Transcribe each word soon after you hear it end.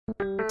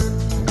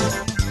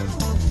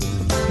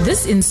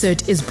This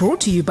insert is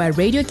brought to you by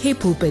Radio K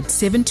Pulpit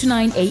 7 to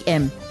 9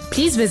 a.m.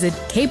 Please visit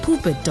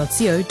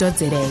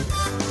kpulpit.co.za.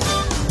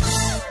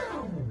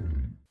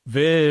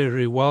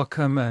 Very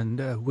welcome,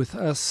 and with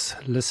us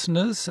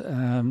listeners,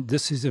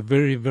 this is a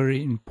very,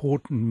 very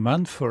important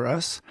month for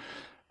us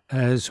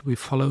as we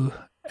follow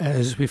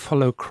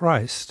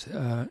Christ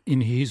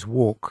in His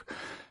walk.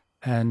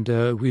 And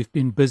we've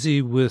been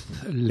busy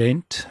with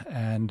Lent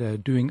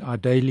and doing our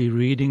daily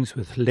readings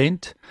with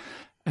Lent,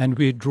 and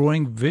we're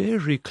drawing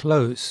very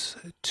close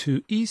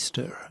to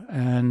Easter.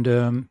 And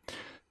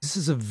this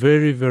is a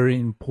very, very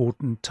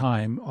important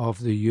time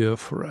of the year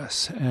for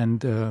us.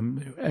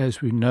 And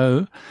as we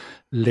know,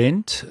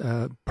 Lent,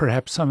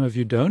 perhaps some of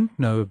you don't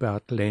know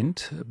about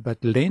Lent,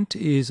 but Lent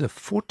is a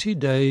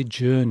 40-day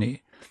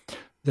journey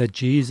that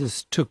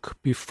Jesus took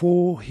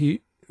before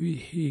he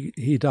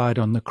died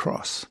on the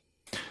cross.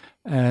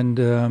 And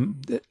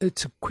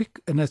it's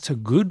a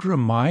good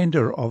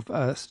reminder of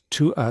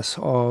to us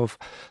of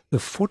the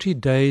 40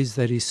 days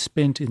that he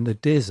spent in the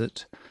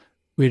desert,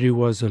 where he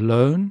was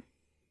alone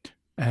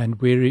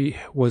and where he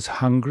was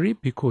hungry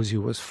because he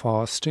was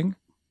fasting,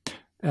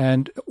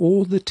 and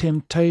all the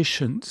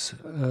temptations,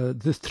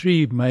 the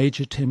three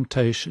major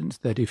temptations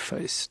that he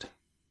faced.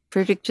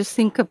 Frederick, just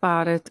think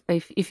about it.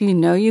 If you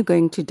know you're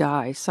going to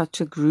die, such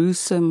a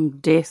gruesome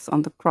death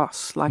on the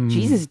cross, like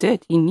Jesus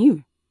did, he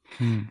knew.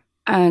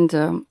 And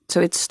so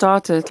it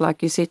started,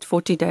 like you said,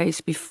 40 days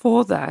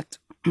before that,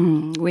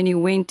 when he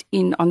went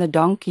in on a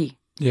donkey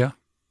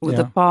with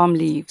the palm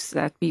leaves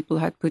that people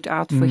had put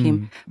out for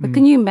him. But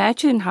can you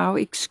imagine how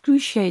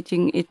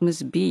excruciating it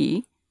must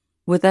be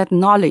with that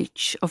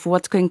knowledge of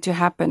what's going to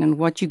happen and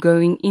what you're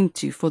going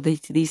into for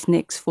these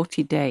next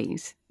 40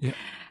 days? Yeah.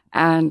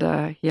 And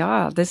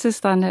this is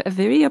then a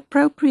very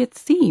appropriate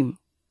theme.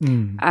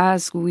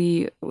 As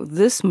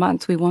this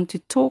month, we want to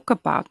talk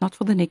about, not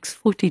for the next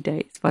 40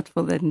 days, but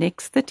for the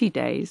next 30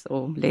 days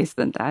or less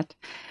than that.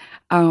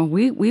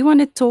 We want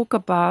to talk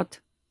about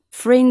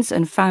friends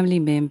and family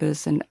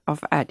members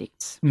of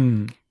addicts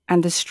and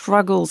the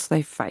struggles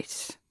they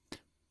face.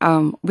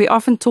 We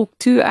often talk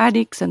to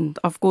addicts, and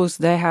of course,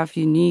 they have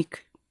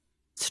unique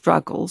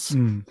struggles.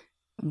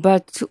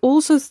 But to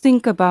also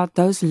think about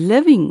those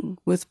living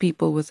with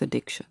people with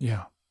addiction.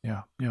 Yeah.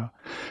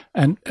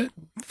 And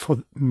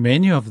for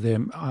many of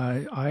them,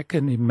 I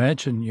can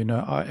imagine,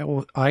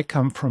 I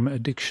come from an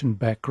addiction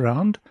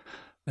background,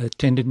 a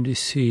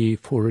tendency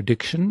for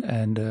addiction,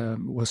 and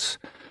was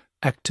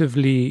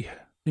actively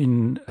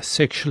in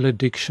sexual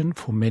addiction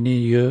for many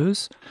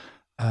years.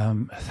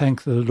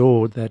 Thank the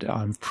Lord that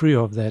I'm free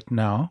of that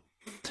now.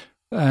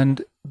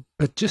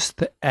 But just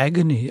the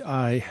agony,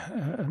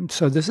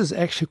 so this is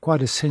actually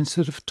quite a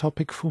sensitive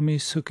topic for me,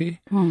 Suki.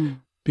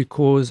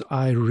 Because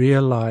I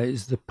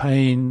realize the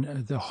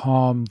pain, the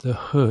harm, the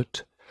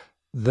hurt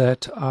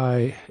that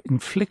I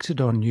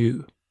inflicted on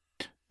you.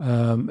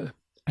 And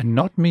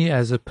not me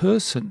as a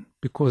person,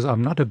 because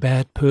I'm not a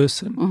bad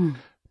person,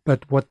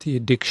 but what the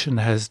addiction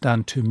has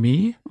done to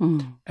me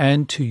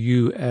and to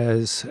you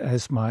as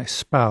my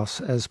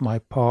spouse, as my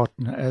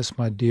partner, as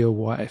my dear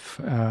wife.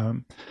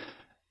 I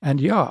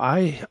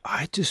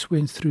just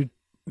went through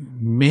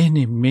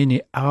many,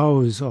 many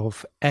hours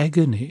of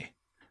agony.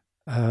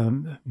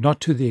 Not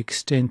to the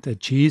extent that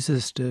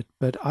Jesus did,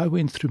 but I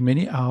went through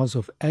many hours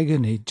of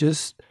agony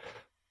just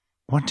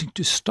wanting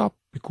to stop,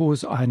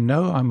 because I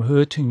know I'm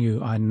hurting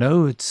you. I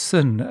know it's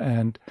sin,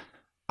 and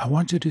I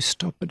wanted to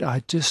stop, but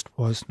I just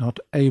was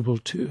not able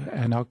to.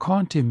 And I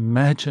can't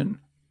imagine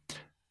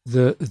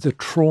the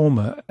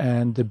trauma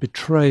and the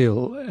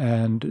betrayal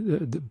and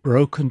the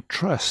broken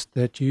trust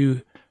that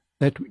you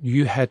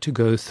had to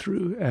go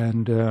through.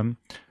 And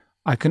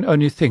I can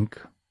only think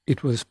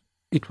it was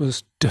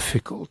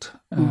difficult.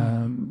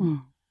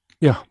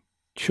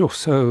 Sure.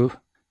 So,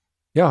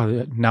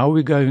 now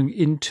we're going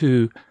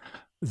into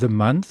the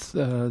month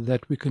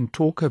that we can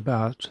talk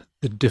about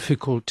the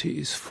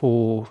difficulties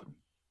for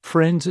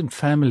friends and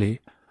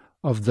family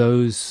of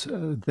those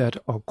that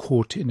are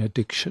caught in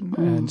addiction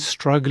and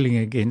struggling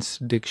against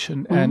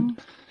addiction. And,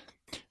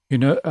 in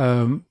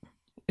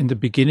the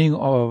beginning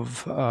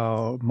of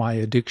my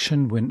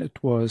addiction, when it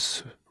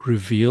was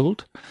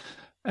revealed,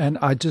 and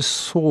I just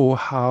saw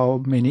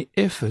how many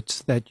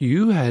efforts that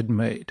you had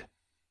made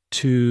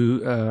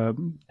to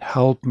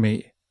help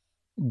me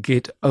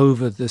get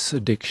over this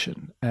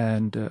addiction,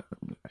 and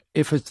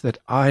efforts that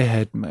I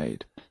had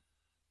made.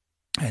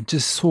 And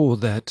just saw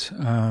that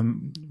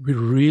we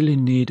really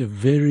need a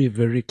very,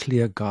 very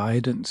clear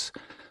guidance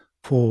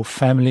for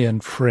family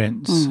and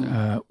friends.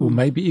 Or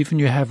maybe even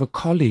you have a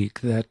colleague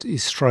that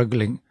is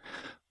struggling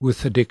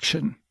with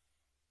addiction,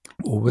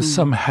 or with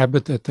some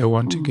habit that they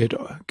want to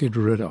get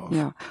rid of.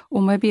 Yeah,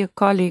 or maybe a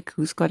colleague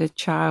who's got a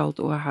child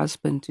or a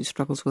husband who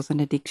struggles with an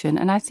addiction.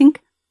 And I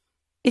think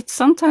it's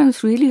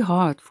sometimes really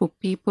hard for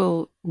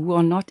people who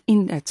are not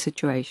in that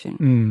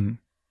situation.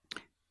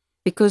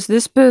 Because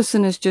this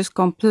person is just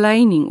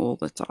complaining all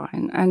the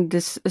time. And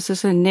this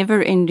is a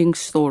never-ending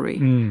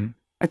story.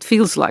 It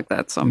feels like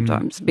that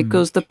sometimes,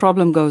 because the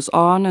problem goes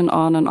on and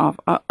on and on.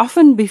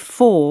 Often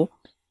before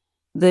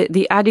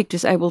the addict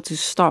is able to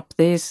stop,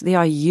 there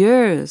are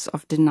years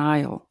of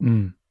denial.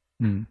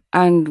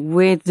 And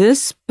where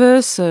this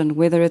person,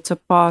 whether it's a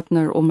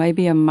partner or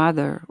maybe a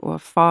mother or a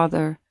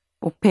father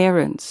or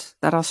parents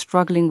that are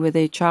struggling with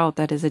their child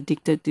that is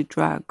addicted to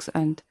drugs,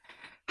 and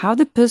how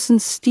the person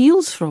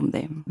steals from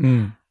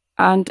them.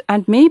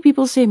 And many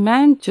people say,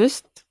 man,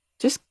 just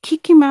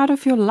kick him out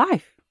of your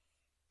life.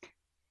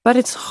 But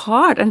it's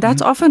hard, and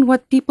that's often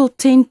what people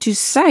tend to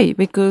say,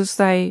 because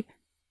they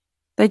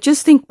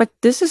just think, but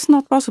this is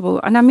not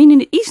possible. And I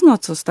mean, it is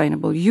not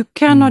sustainable. You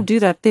cannot do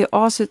that. There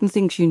are certain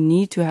things you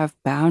need to have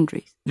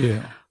boundaries.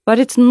 Yeah. But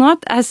it's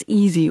not as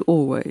easy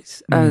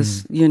always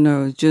as,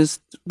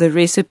 just the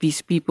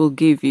recipes people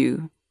give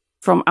you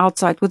from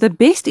outside with the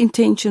best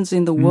intentions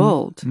in the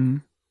world.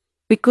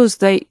 Because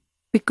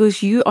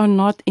you are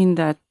not in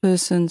that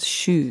person's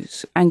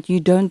shoes and you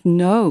don't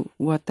know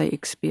what they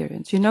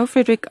experience.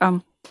 Frederick,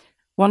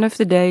 one of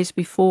the days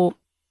before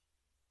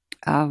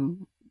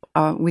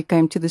we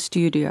came to the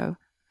studio,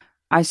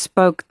 I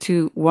spoke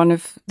to one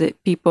of the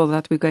people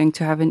that we're going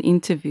to have an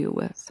interview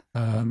with.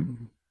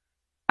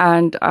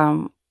 And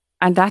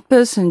that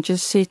person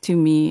just said to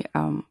me,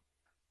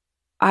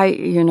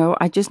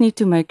 I just need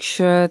to make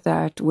sure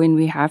that when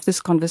we have this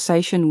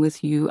conversation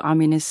with you,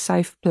 I'm in a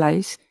safe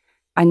place.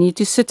 I need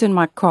to sit in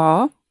my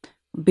car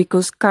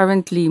because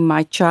currently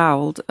my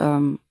child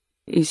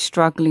is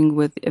struggling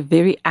with a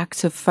very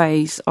active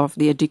phase of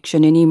the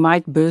addiction, and he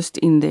might burst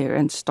in there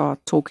and start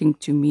talking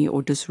to me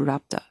or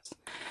disrupt us.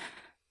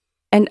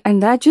 And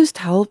that just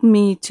helped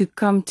me to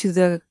come to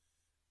the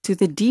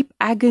deep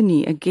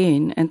agony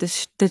again, and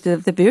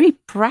the very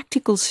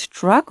practical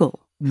struggle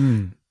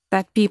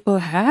that people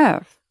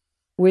have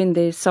when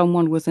there's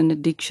someone with an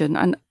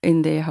addiction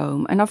in their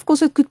home. And of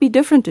course, it could be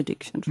different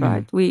addictions,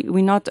 right?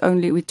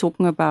 We're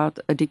talking about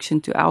addiction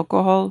to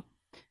alcohol,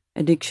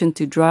 addiction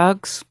to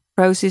drugs,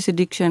 process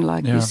addiction,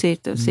 like you said,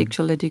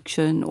 sexual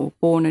addiction or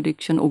porn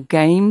addiction or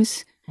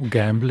games. Or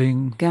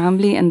gambling.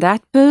 And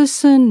that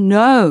person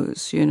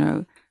knows,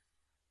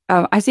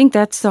 I think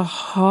that's the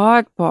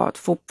hard part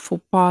for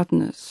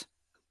partners,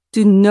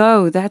 to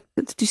know that,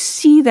 to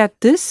see that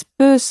this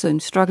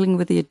person struggling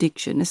with the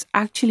addiction is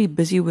actually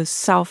busy with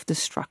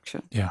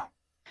self-destruction. Yeah.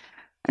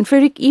 And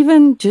Frederick,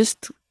 even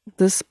just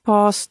this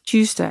past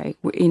Tuesday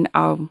in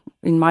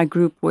my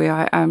group where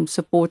I am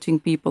supporting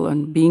people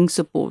and being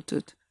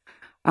supported,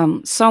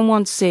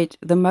 someone said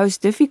the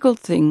most difficult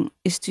thing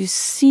is to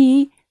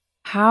see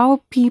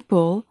how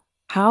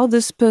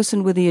this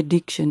person with the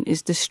addiction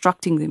is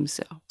destructing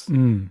themselves.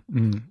 And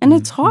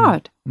it's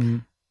hard.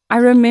 I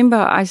remember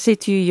I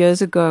said to you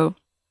years ago,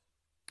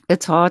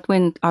 it's hard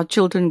when our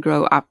children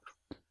grow up,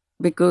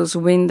 because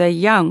when they're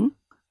young,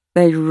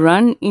 they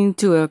run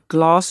into a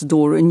glass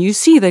door and you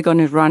see they're going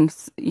to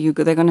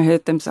they're going to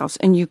hurt themselves,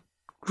 and you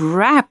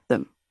grab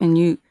them and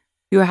you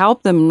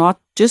help them, not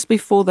just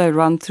before they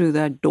run through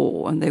that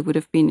door and they would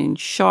have been in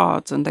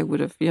shards and they would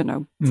have,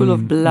 full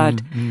of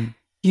blood.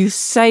 You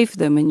save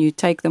them and you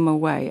take them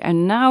away.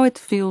 And now it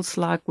feels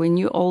like when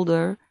you're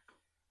older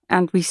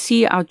and we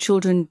see our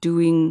children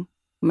doing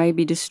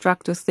maybe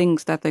destructive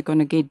things that they're going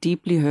to get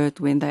deeply hurt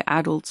when they're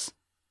adults,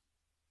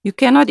 you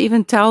cannot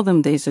even tell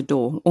them there's a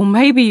door. Or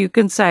maybe you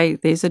can say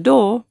there's a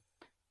door,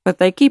 but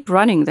they keep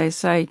running. They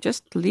say,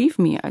 just leave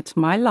me. It's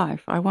my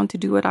life. I want to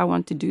do what I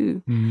want to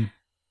do.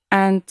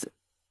 And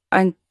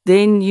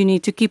then you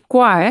need to keep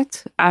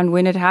quiet. And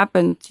when it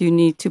happens, you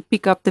need to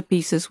pick up the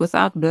pieces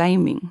without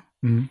blaming.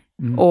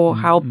 Or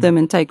help them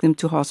and take them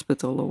to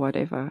hospital or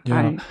whatever.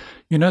 Yeah.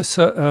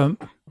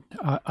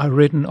 I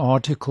read an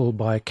article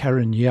by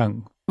Karen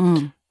Young,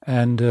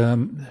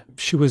 and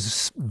she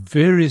was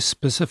very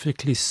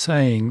specifically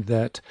saying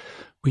that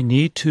we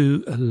need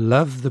to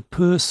love the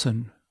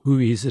person who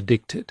is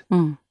addicted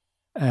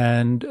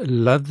and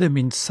love them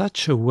in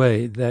such a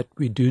way that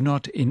we do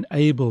not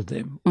enable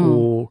them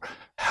or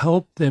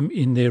help them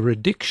in their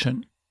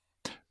addiction,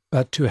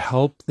 but to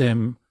help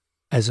them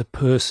as a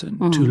person,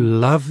 to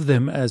love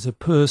them as a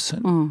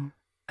person,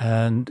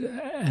 and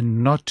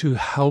not to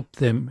help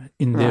them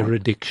in their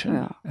addiction.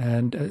 Yeah.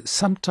 And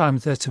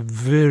sometimes that's a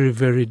very,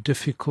 very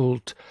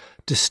difficult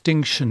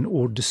distinction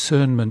or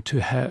discernment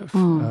to have,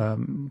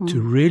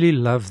 to really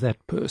love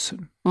that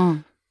person.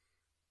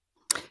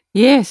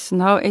 Yes,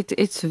 no,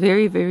 it's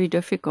very, very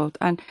difficult.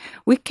 And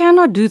we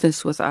cannot do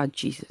this without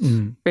Jesus.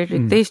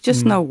 Frederick, there's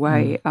just no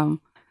way.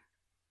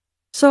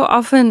 So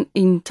often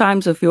in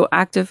times of your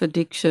active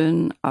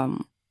addiction,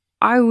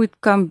 I would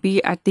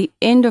be at the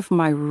end of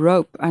my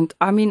rope. And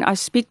I mean, I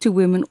speak to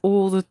women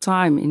all the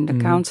time in the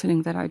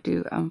counseling that I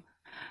do,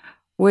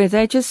 where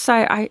they just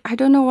say, I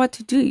don't know what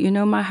to do.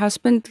 My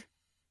husband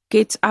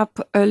gets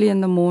up early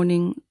in the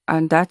morning,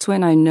 and that's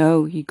when I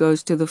know he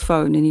goes to the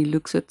phone and he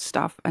looks at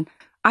stuff. And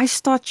I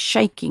start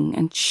shaking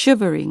and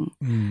shivering.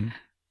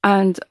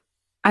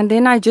 And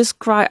then I just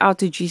cry out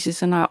to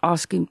Jesus and I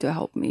ask him to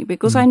help me,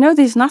 because I know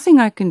there's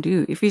nothing I can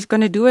do. If he's going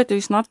to do it,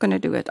 he's not going to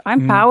do it.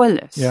 I'm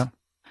powerless. Yeah.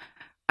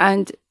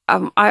 And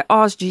I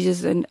ask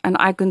Jesus and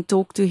I can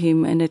talk to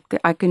him and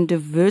I can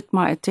divert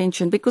my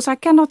attention because I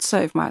cannot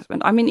save my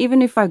husband. I mean,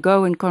 even if I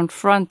go and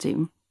confront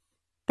him,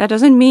 that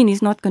doesn't mean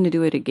he's not going to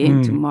do it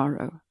again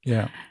tomorrow.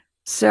 Yeah.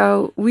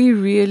 So we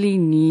really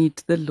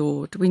need the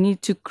Lord. We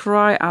need to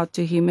cry out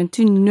to him and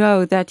to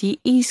know that he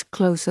is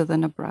closer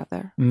than a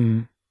brother.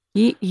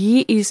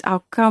 He is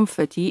our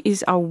comfort. He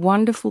is our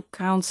wonderful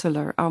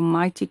counselor, our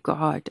mighty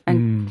God.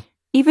 And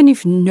even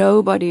if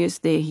nobody is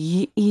there,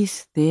 he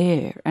is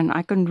there. And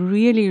I can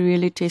really,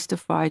 really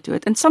testify to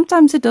it. And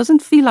sometimes it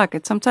doesn't feel like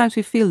it. Sometimes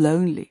we feel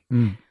lonely.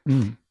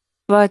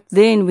 But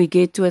then we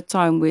get to a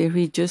time where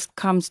he just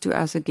comes to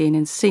us again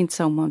and sends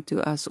someone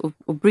to us or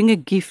bring a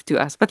gift to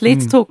us. But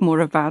let's talk more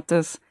about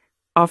this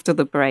after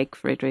the break,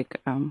 Frederick.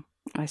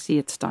 I see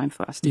it's time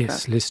for us to go.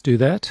 Yes, let's do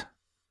that.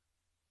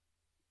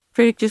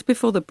 Frederick, just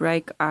before the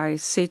break, I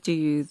said to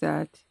you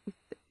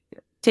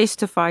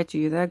testify to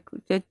you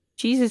that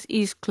Jesus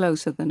is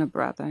closer than a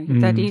brother,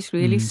 that he's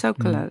really so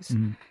close.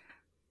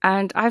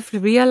 And I've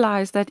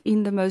realized that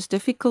in the most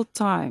difficult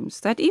times,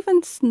 that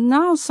even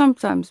now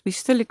sometimes we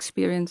still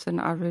experience in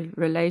our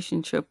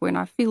relationship when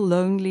I feel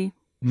lonely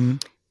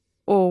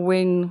or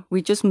when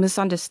we just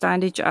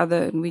misunderstand each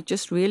other and we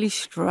just really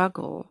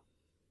struggle,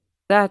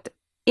 that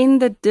and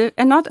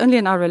not only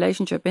in our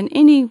relationship, in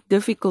any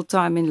difficult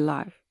time in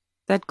life,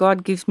 that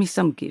God gives me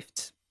some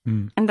gifts.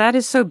 And that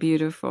is so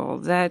beautiful,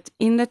 that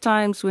in the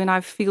times when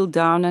I feel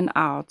down and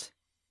out,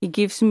 he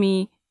gives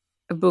me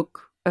a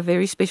book, a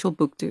very special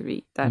book to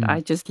read that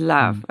I just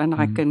love and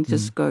I can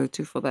just go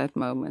to for that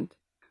moment.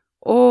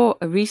 Or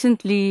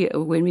recently,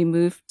 when we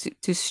moved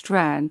to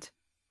Strand,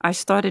 I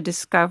started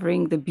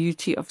discovering the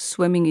beauty of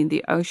swimming in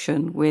the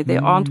ocean where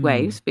there aren't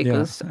waves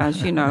because,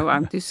 as you know,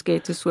 I'm too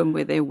scared to swim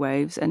where there are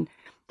waves, and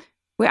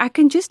where I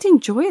can just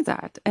enjoy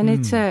that. And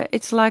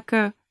it's like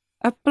a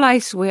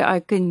place where I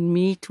can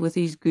meet with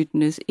his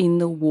goodness in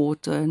the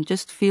water and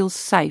just feel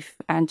safe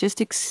and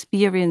just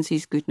experience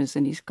his goodness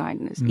and his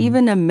kindness,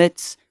 even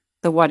amidst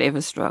the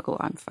whatever struggle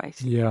I'm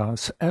facing.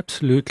 Yes,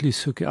 absolutely,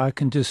 Suki. I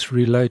can just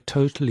relate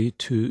totally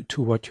to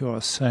what you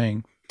are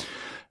saying.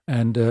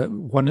 And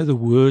one of the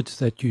words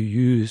that you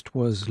used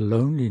was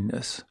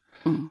loneliness.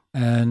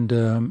 And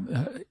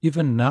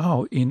even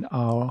now in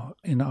our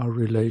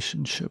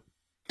relationship.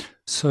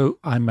 So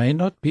I may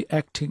not be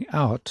acting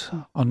out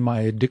on my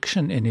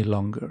addiction any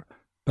longer,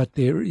 but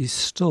there is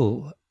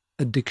still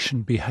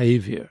addiction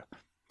behavior.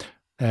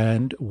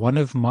 And one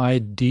of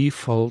my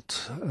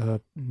default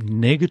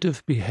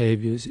negative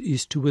behaviors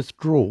is to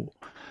withdraw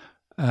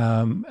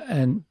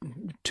and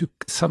to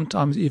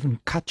sometimes even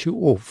cut you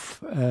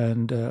off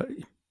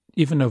and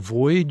even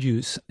avoid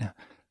you.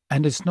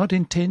 And it's not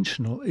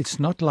intentional. It's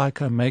not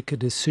like I make a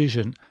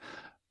decision,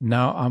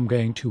 now I'm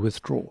going to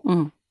withdraw.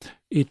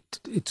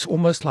 It's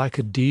almost like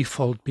a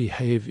default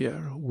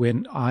behavior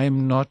when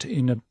I'm not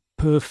in a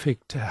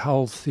perfect,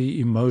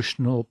 healthy,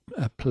 emotional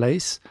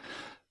place,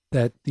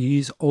 that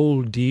these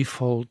old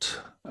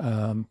default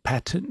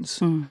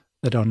patterns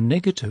that are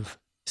negative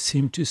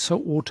seem to so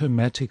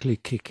automatically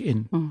kick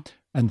in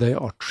and they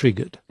are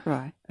triggered.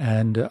 Right.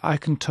 And I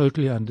can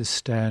totally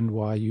understand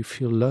why you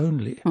feel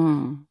lonely.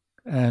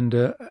 And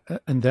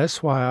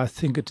that's why I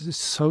think it is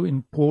so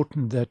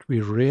important that we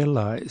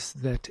realize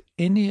that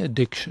any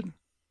addiction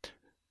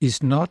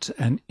is not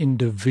an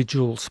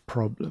individual's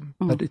problem,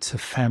 but it's a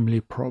family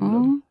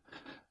problem.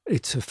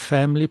 It's a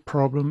family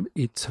problem.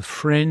 It's a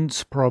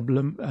friend's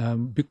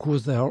problem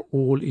because they are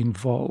all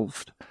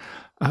involved.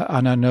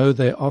 And I know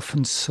they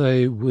often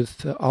say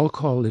with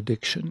alcohol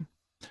addiction,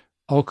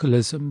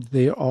 alcoholism,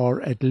 there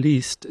are at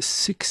least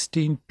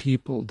 16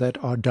 people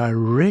that are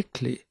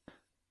directly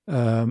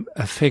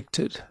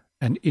affected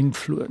and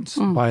influenced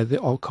by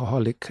the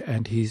alcoholic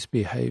and his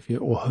behavior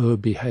or her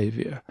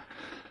behavior.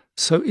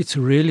 So it's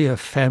really a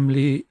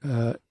family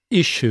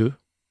issue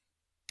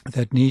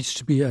that needs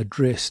to be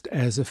addressed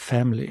as a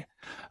family.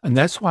 And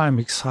that's why I'm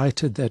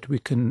excited that we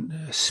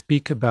can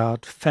speak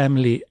about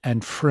family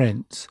and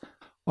friends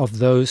of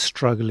those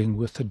struggling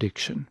with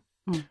addiction.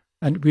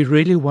 And we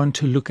really want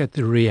to look at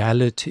the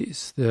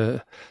realities,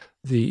 the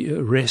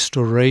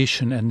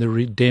restoration and the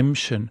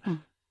redemption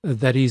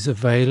that is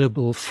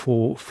available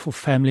for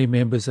family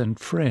members and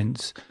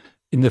friends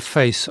in the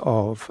face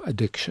of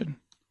addiction.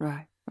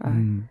 Right.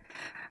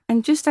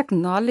 And just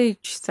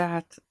acknowledge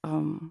that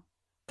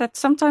that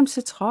sometimes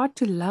it's hard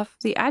to love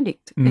the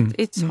addict.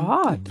 It's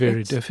hard.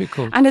 Very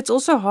difficult. And it's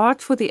also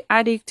hard for the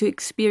addict to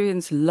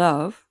experience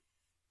love,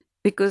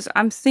 because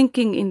I'm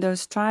thinking in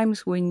those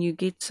times when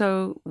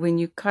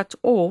you cut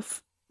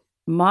off,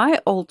 my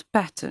old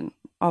pattern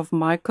of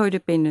my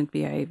codependent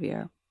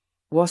behavior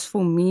was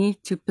for me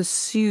to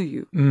pursue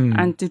you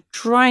and to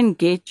try and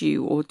get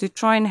you or to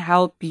try and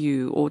help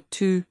you or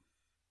to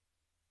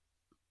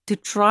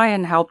try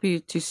and help you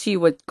to see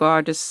what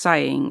God is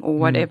saying or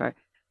whatever.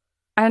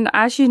 And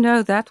as you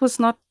know, that was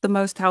not the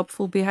most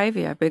helpful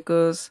behavior,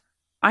 because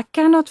I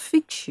cannot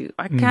fix you.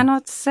 I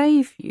cannot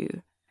save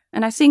you.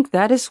 And I think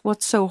that is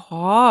what's so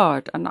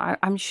hard. And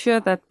I'm sure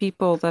that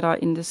people that are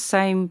in the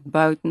same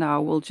boat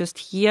now will just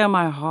hear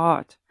my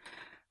heart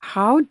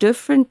how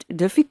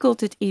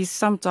difficult it is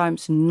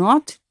sometimes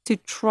not to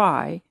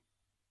try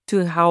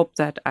to help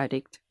that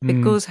addict.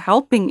 Because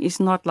helping is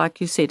not,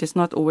 like you said, it's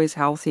not always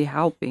healthy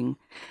helping.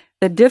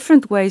 The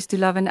different ways to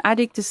love an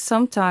addict is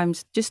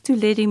sometimes just to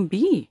let him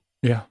be.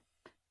 Yeah.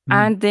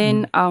 And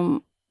then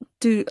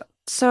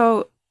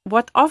so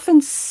what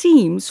often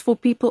seems for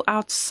people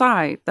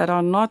outside that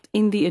are not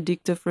in the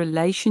addictive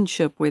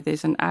relationship where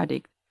there's an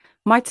addict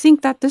might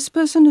think that this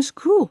person is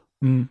cruel.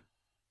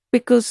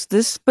 Because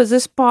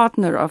this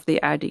partner of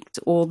the addict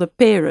or the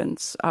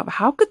parents,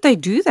 how could they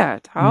do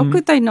that? How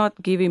could they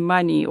not give him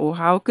money, or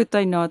how could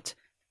they not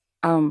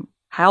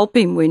help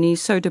him when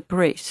he's so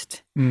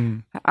depressed?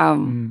 I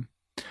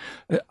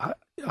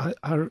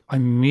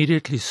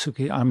immediately,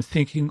 Suki, I'm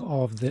thinking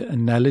of the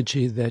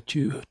analogy that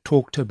you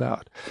talked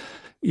about,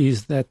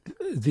 is that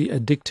the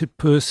addicted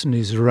person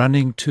is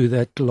running to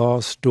that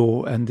glass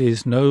door and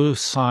there's no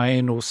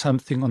sign or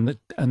something on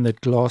the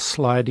glass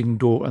sliding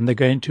door, and they're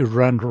going to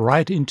run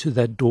right into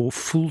that door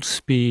full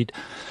speed,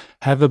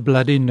 have a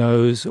bloody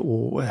nose,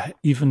 or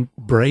even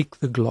break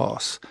the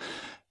glass.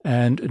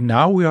 And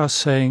now we are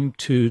saying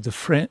to the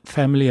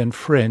family and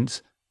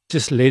friends,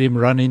 just let him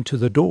run into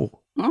the door.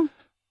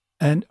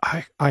 And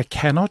I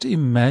cannot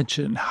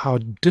imagine how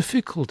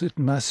difficult it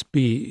must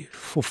be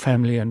for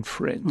family and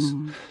friends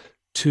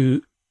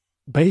to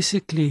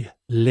basically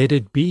let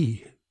it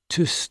be,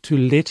 to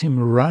let him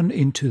run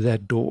into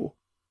that door.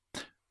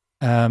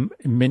 I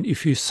mean,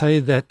 if you say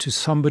that to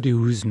somebody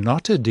who's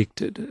not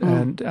addicted,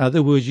 and in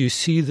other words, you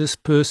see this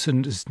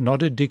person is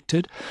not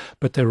addicted,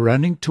 but they're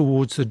running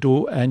towards the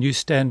door, and you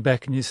stand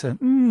back and you say,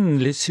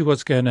 let's see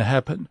what's going to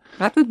happen.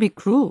 That would be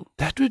cruel.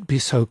 That would be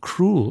so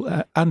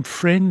cruel,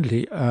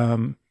 unfriendly,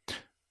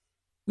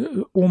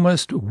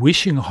 almost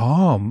wishing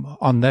harm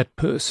on that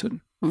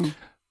person.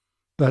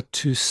 But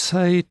to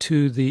say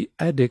to the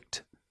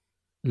addict,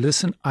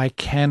 listen, I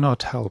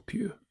cannot help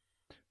you.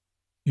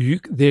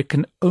 There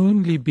can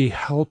only be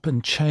help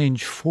and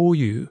change for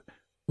you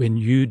when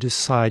you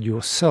decide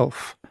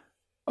yourself,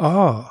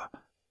 I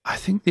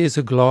think there's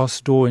a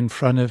glass door in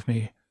front of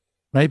me.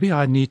 Maybe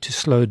I need to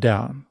slow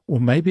down,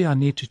 or maybe I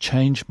need to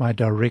change my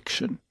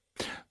direction.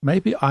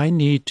 Maybe I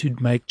need to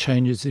make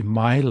changes in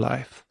my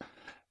life.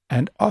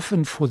 And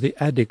often for the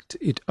addict,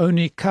 it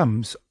only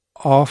comes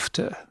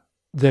after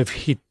they've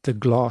hit the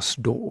glass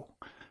door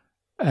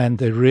and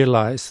they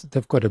realize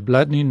they've got a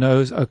bloody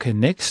nose. Okay,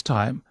 next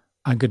time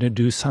I'm going to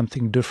do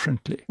something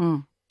differently.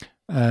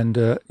 And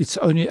it's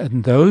only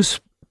in those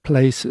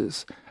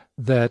places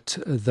that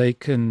they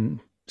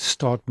can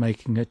start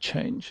making a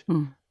change.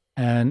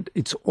 And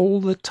it's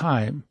all the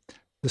time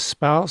the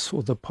spouse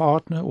or the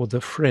partner or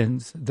the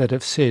friends that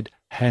have said,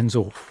 hands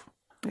off.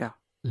 Yeah.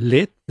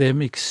 Let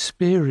them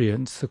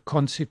experience the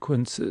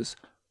consequences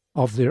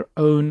of their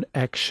own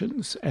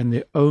actions and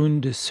their own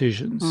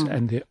decisions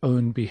and their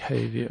own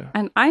behavior.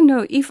 And I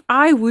know if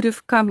I would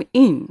have come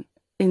in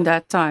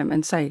that time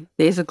and say,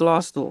 there's a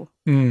glass door,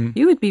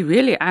 you would be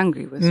really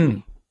angry with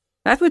me.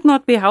 That would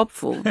not be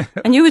helpful.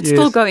 And you would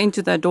still go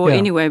into that door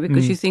anyway,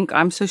 because you think,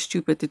 I'm so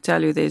stupid to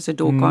tell you there's a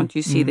door. Can't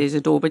you see there's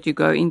a door? But you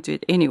go into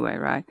it anyway,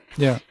 right?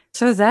 Yeah.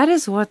 So that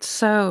is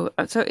what's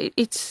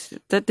it's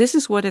that this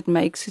is what it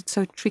makes it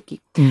so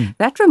tricky.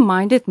 That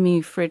reminded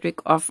me,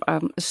 Frederick, of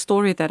a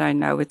story that I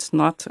know. It's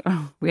not,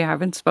 we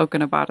haven't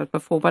spoken about it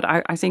before, but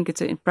I think it's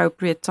an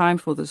appropriate time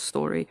for this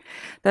story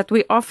that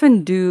we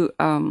often do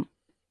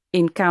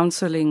in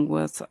counseling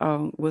with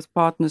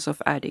partners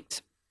of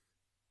addicts.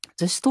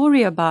 It's a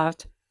story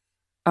about,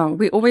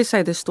 we always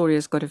say the story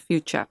has got a few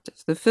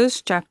chapters. The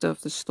first chapter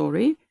of the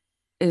story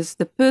is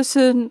the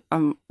person,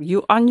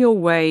 you're on your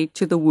way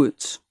to the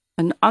woods.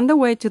 And on the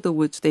way to the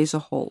woods, there's a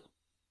hole.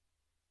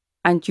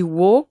 And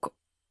you're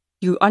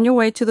on your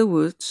way to the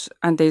woods,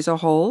 and there's a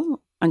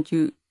hole, and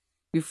you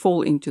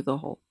fall into the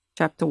hole.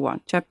 Chapter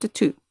 1. Chapter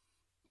 2.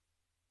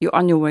 You're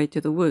on your way to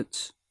the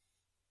woods.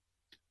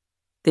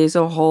 There's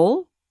a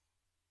hole,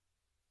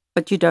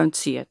 but you don't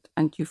see it,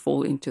 and you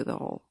fall into the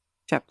hole.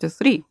 Chapter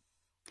 3.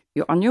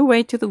 You're on your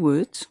way to the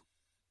woods.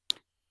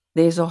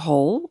 There's a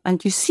hole,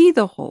 and you see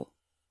the hole.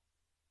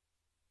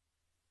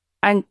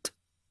 And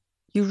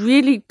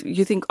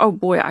you think, oh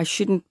boy, I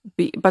shouldn't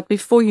be. But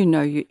before you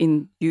know, you're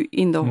in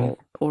the hole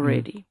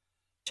already.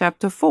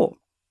 Chapter 4.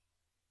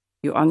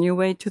 You're on your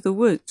way to the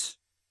woods.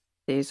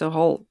 There's a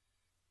hole.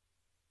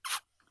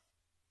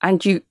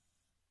 And you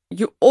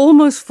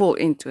almost fall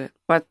into it,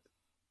 but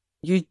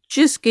you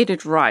just get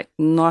it right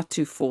not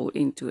to fall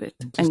into it.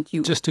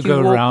 Just to go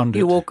around it.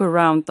 You walk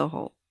around the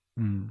hole.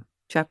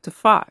 Chapter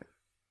 5.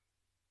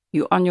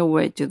 You're on your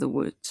way to the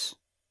woods,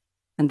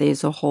 and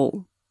there's a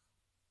hole.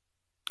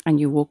 And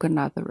you walk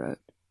another road.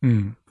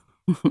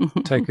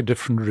 Take a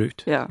different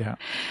route. Yeah.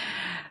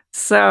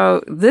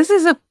 So this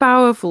is a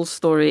powerful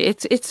story.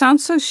 It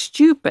sounds so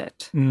stupid,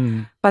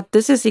 but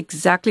this is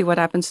exactly what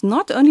happens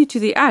not only to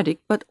the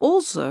addict, but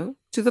also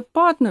to the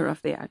partner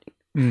of the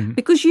addict.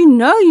 Because you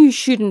know you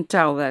shouldn't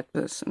tell that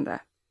person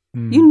that.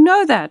 You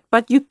know that,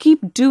 but you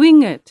keep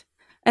doing it.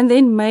 And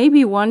then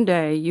maybe one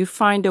day you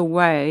find a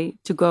way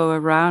to go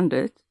around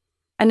it,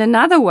 And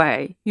another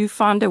way, you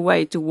found a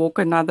way to walk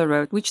another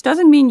road, which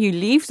doesn't mean you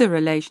leave the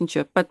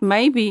relationship, but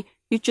maybe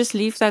you just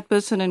leave that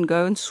person and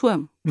go and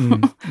swim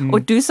or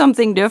do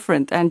something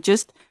different and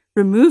just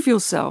remove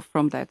yourself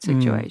from that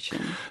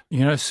situation.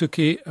 You know,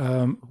 Suki,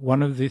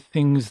 one of the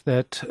things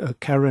that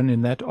Karen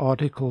in that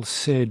article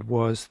said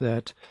was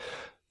that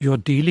you're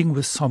dealing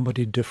with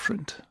somebody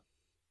different.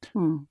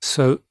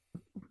 So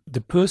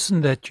the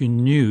person that you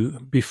knew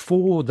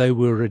before they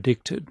were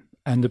addicted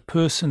and the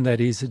person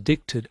that is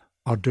addicted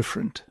are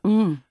different.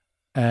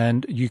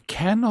 And you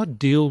cannot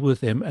deal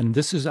with them, and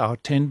this is our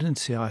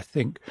tendency, I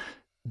think,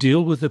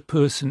 deal with a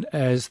person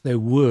as they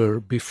were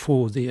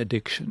before the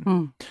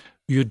addiction.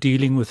 You're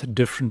dealing with a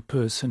different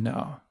person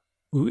now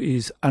who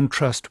is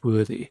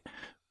untrustworthy,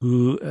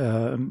 who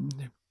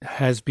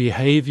has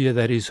behavior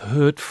that is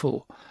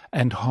hurtful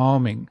and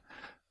harming.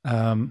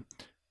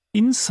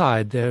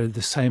 Inside they're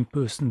the same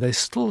person. They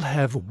still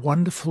have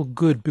wonderful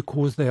good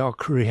because they are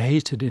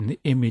created in the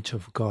image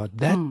of God.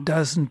 That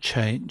doesn't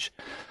change,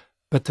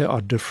 but they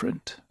are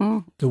different.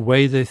 The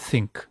way they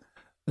think,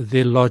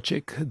 their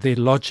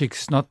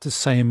logic's not the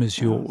same as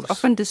yours.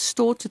 Often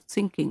distorted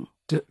thinking.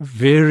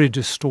 Very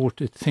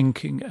distorted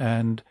thinking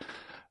and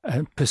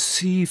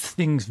perceive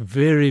things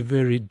very,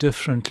 very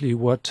differently.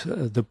 What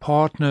the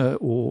partner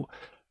or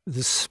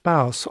the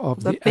spouse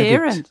of the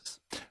parents addict,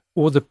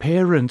 or the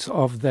parents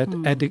of that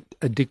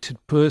addicted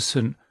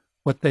person,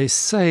 what they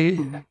say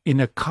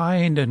in a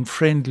kind and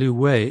friendly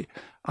way.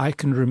 I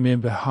can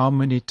remember how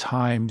many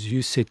times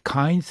you said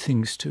kind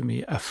things to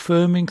me,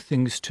 affirming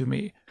things to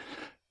me,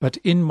 but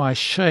in my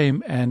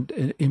shame and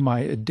in my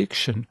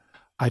addiction,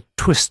 I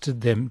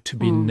twisted them to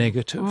be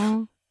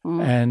negative.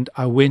 And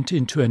I went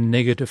into a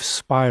negative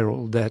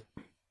spiral that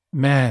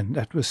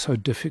was so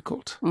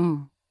difficult.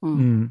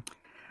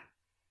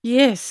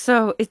 Yes,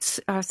 so it's.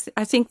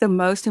 I think the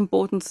most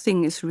important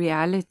thing is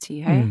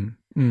reality, hey?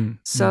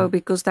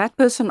 Because that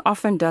person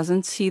often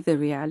doesn't see the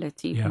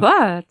reality,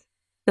 but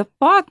the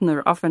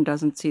partner often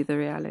doesn't see the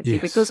reality.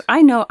 Yes. Because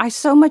I know I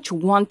so much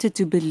wanted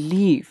to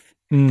believe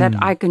that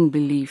I can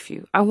believe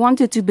you. I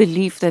wanted to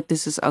believe that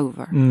this is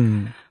over.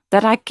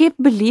 That I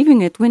kept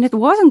believing it when it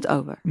wasn't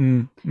over.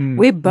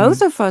 Where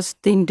both of us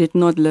then did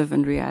not live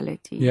in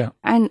reality. Yeah.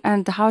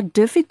 And how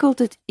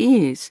difficult it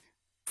is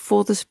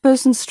for this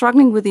person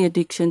struggling with the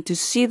addiction to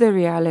see the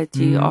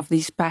reality of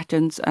these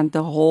patterns and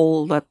the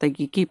hole that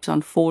he keeps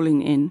on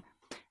falling in.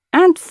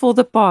 And for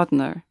the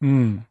partner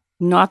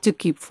not to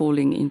keep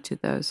falling into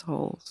those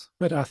holes.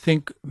 But I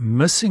think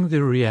missing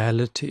the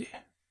reality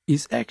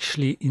is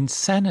actually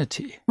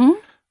insanity.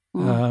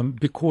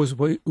 Because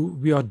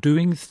we are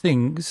doing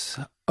things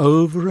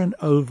over and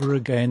over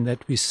again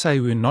that we say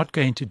we're not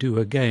going to do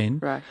again.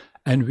 Right.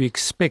 And we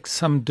expect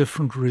some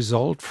different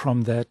result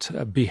from that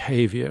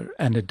behavior,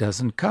 and it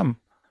doesn't come.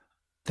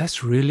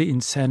 That's really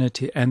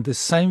insanity. And the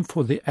same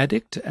for the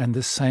addict and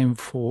the same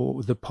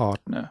for the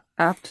partner.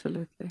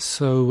 Absolutely.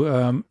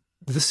 So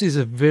this is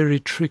a very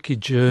tricky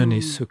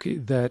journey,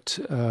 Suki, that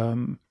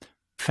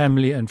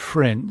family and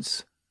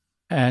friends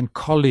and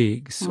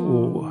colleagues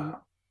or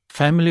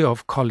family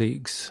of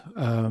colleagues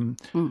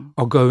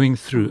are going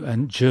through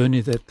and journey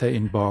that they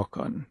embark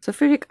on. So,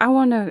 Frederick, I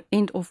want to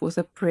end off with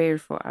a prayer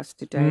for us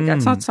today.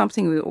 That's not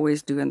something we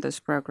always do in this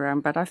program,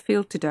 but I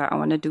feel today I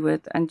want to do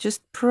it and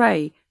just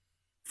pray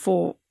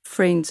for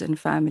friends and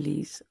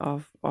families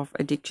of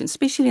addiction,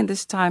 especially in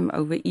this time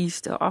over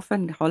Easter.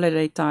 Often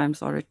holiday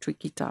times are a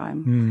tricky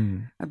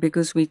time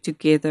because we're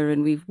together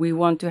and we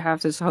want to have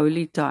this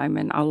holy time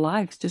and our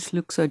lives just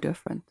look so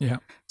different. Yeah.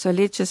 So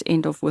let's just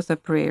end off with a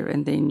prayer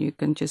and then you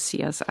can just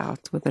see us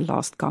out with the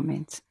last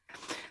comments.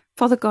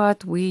 Father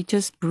God, we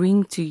just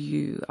bring to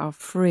you our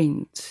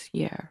friends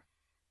here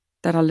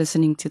that are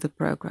listening to the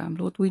program.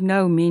 Lord, we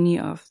know many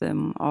of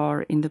them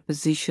are in the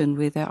position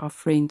where they are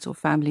friends or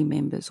family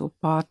members or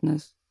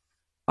partners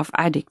of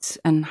addicts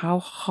and how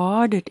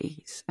hard it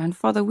is. And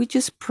Father, we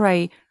just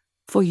pray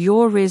for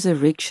your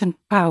resurrection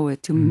power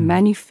to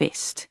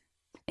manifest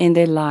in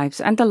their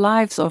lives and the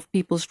lives of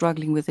people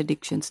struggling with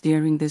addictions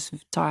during this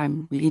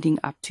time leading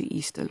up to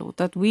Easter, Lord,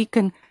 that we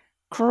can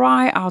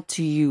cry out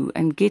to you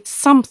and get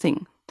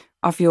something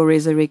of your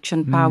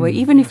resurrection power,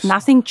 even if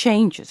nothing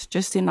changes,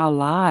 just in our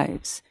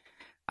lives,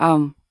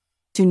 to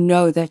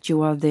know that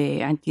you are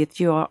there and yet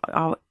you are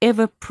our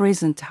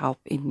ever-present help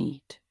in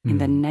need. In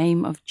the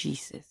name of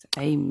Jesus,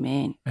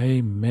 amen.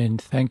 Amen.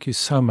 Thank you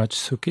so much,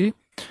 Suki.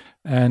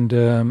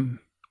 And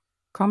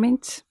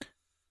comments?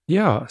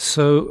 Yeah,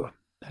 so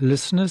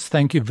listeners,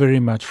 thank you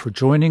very much for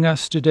joining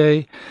us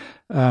today.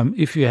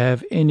 If you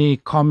have any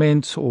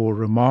comments or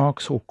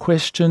remarks or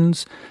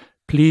questions,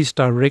 please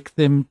direct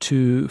them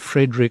to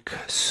Frederick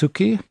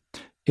Suki,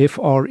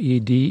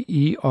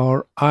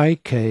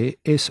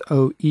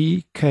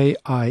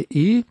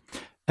 FrederickSoekie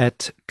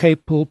at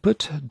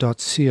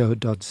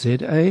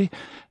kpulpit.co.za.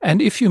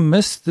 And if you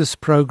missed this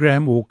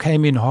program or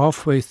came in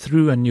halfway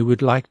through and you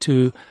would like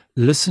to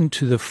listen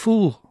to the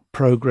full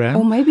program,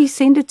 or maybe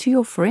send it to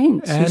your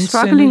friends who's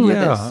struggling with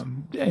this.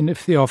 And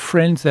if there are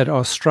friends that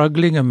are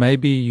struggling, and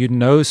maybe you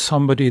know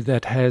somebody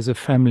that has a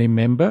family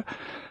member,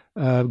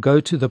 go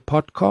to the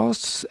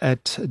podcasts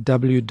at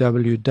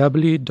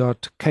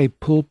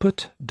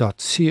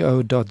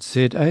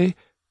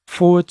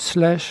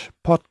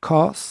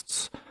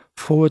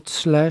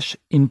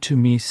www.kpulpit.co.za/podcasts/Into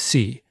Me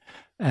See.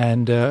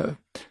 And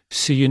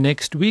see you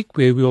next week,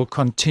 where we'll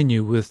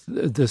continue with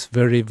this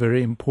very,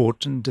 very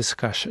important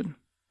discussion.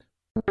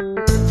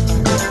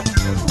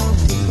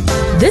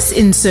 This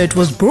insert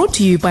was brought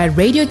to you by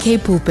Radio K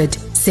Pulpit,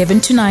 7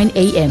 to 9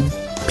 a.m.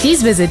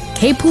 Please visit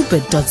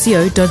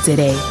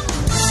kpulpit.co.za.